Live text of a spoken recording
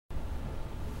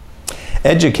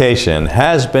Education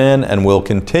has been and will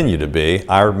continue to be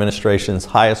our administration's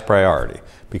highest priority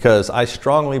because I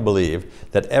strongly believe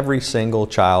that every single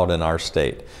child in our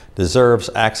state deserves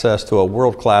access to a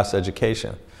world-class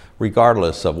education,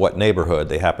 regardless of what neighborhood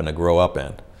they happen to grow up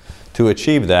in. To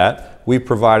achieve that, we've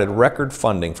provided record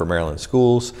funding for Maryland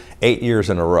schools 8 years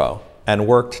in a row and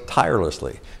worked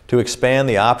tirelessly to expand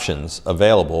the options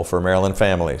available for Maryland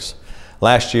families.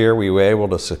 Last year, we were able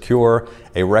to secure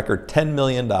a record $10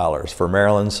 million for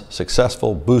Maryland's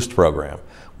successful Boost program,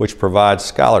 which provides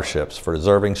scholarships for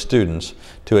deserving students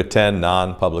to attend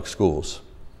non-public schools.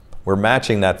 We're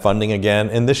matching that funding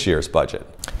again in this year's budget.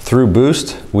 Through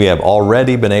Boost, we have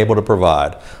already been able to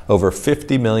provide over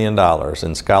 $50 million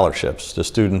in scholarships to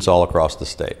students all across the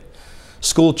state.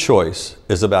 School choice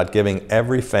is about giving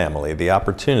every family the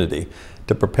opportunity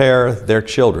to prepare their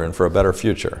children for a better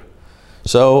future.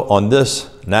 So on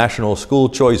this National School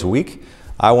Choice Week,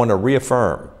 I want to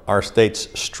reaffirm our state's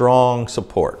strong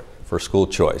support for school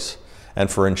choice and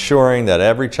for ensuring that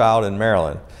every child in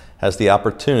Maryland has the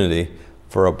opportunity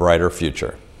for a brighter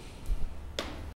future.